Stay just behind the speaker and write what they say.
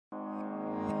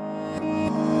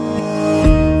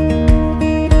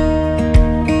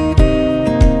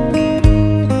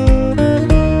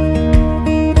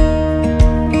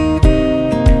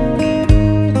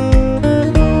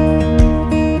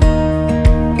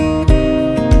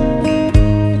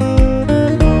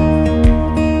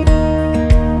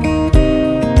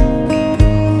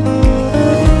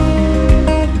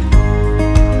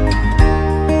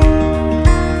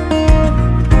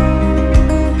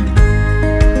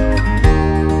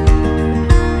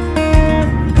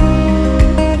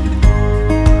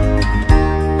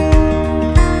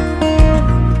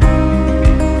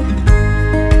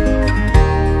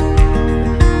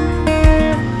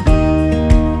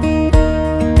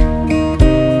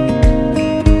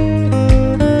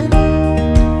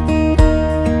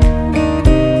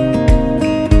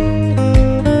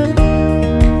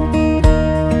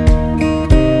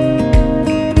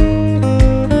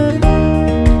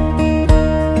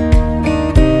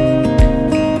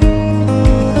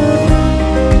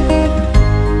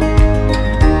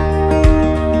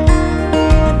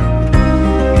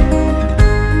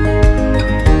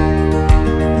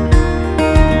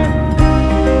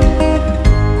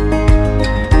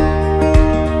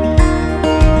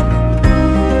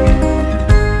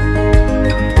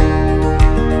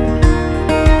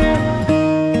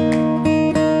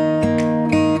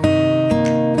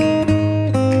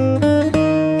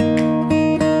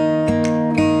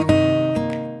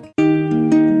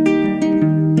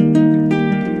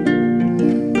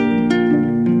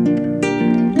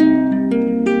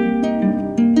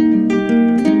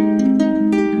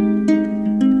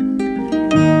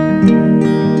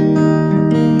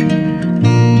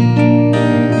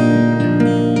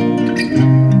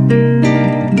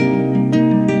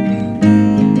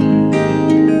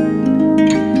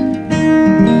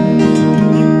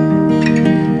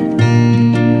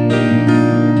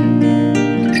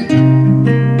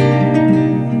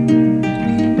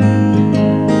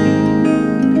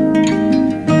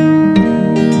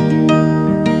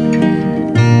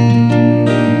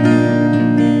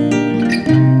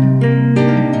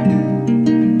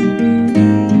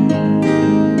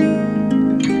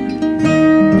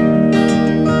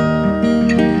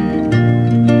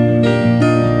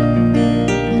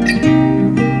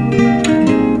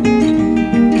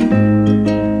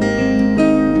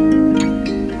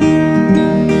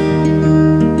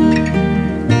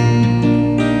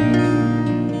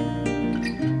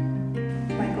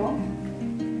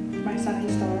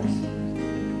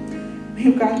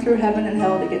through heaven and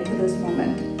hell to get to this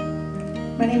moment.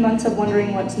 Many months of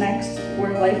wondering what's next,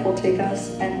 where life will take us,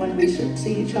 and when we should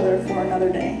see each other for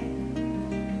another day.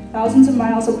 Thousands of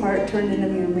miles apart turned into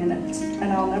mere minutes,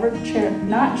 and I'll never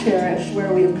not cherish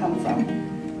where we have come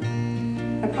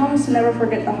from. I promise to never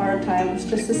forget the hard times,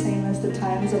 just the same as the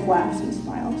times of laughs and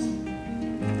smiles.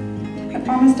 I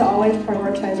promise to always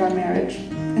prioritize our marriage,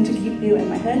 and to keep you in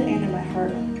my head and in my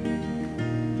heart.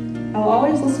 I will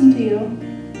always listen to you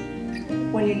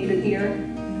when you need an ear,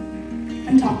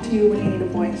 and talk to you when you need a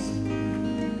voice.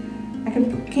 I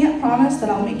can't promise that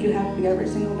I'll make you happy every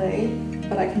single day,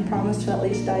 but I can promise to at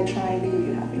least die trying to give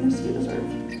you happiness you deserve.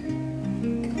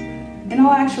 In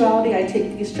all actuality, I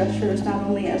take these gestures not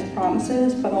only as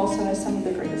promises, but also as some of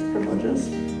the greatest privileges.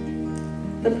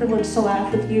 The privilege to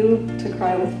laugh with you, to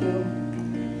cry with you,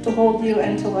 to hold you,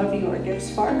 and to love you are gifts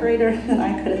far greater than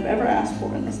I could have ever asked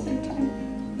for in this lifetime.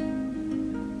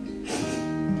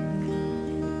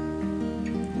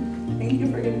 Thank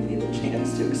you for giving me the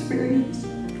chance to experience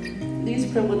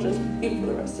these privileges with you for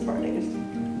the rest of our days.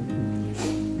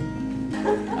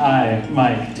 I,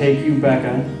 Mike, take you,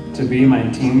 Becca, to be my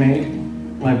teammate,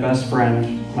 my best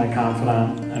friend, my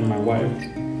confidant, and my wife.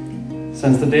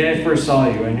 Since the day I first saw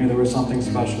you, I knew there was something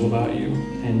special about you,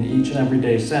 and each and every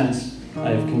day since,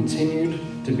 I have continued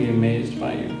to be amazed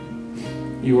by you.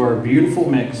 You are a beautiful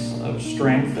mix of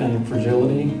strength and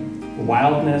fragility,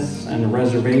 wildness and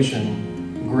reservation,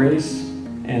 grace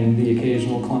and the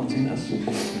occasional clumsiness.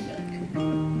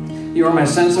 You are my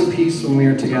sense of peace when we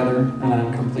are together, and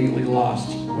I'm completely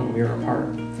lost when we are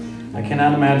apart. I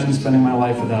cannot imagine spending my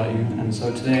life without you, and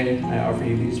so today I offer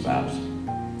you these vows.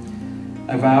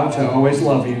 I vow to always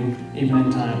love you, even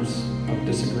in times of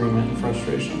disagreement and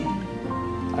frustration.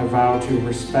 I vow to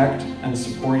respect and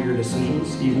support your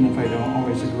decisions, even if I don't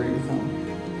always agree with them.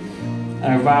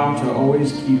 I vow to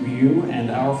always keep you and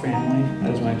our family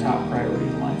as my top priority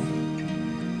in life.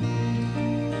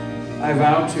 I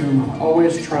vow to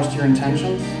always trust your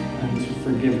intentions and to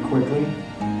forgive quickly.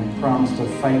 I promise to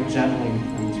fight gently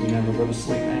and to never go to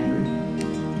sleep angry.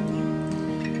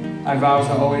 I vow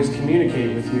to always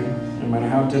communicate with you, no matter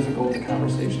how difficult the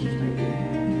conversations may be.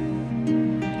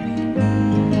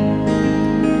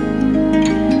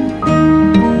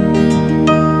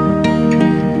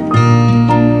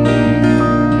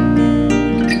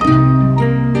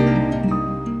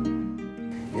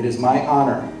 It is my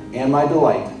honor and my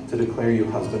delight to declare you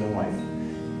husband and wife.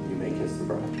 You may kiss the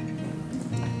bride.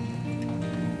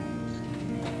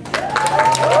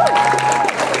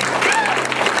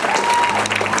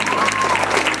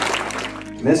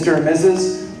 Mr. and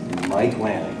Mrs. Mike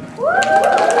Lanning.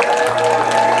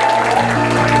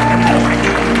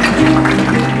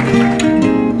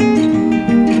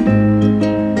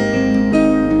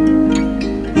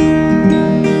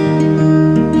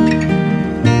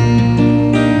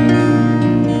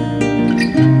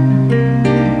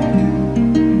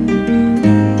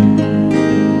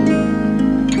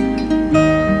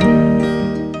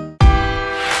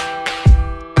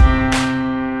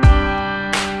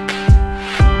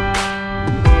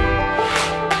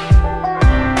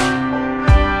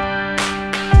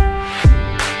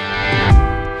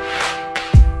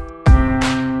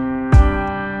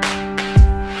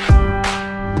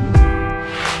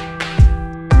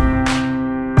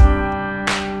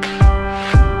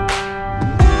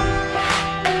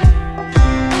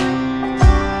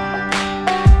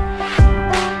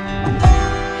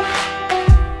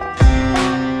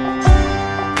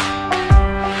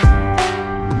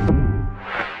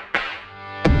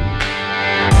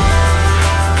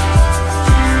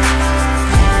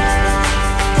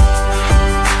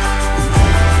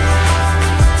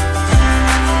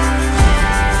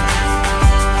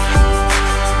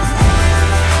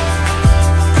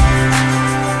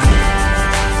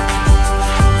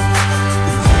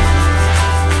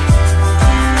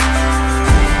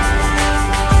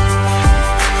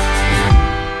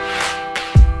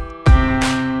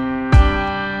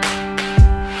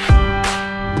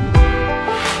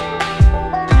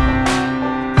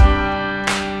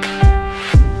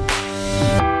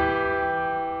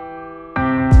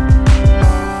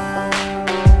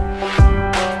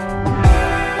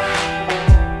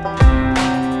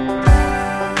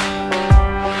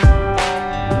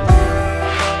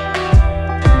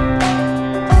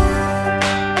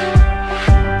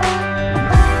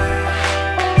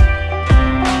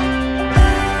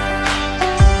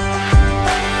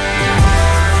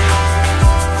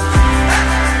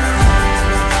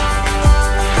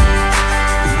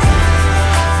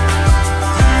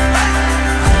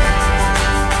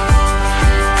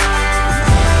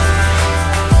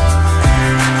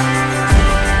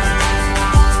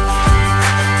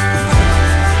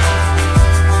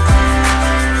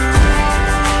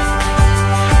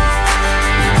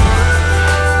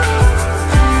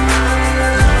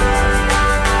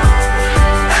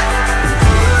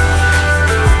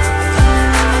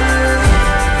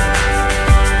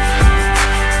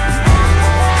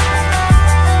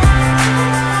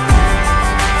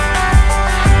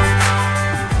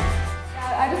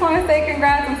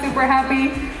 super happy.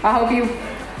 I hope you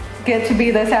get to be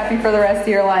this happy for the rest of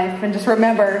your life, and just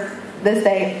remember this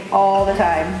day all the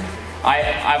time. I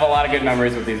have a lot of good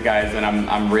memories with these guys, and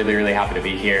I'm really, really happy to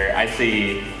be here. I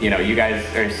see, you guys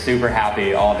are super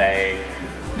happy all day.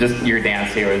 Just your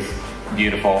dance here was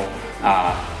beautiful,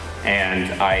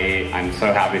 and I'm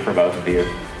so happy for both of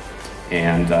you,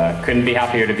 and couldn't be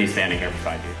happier to be standing here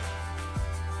beside you.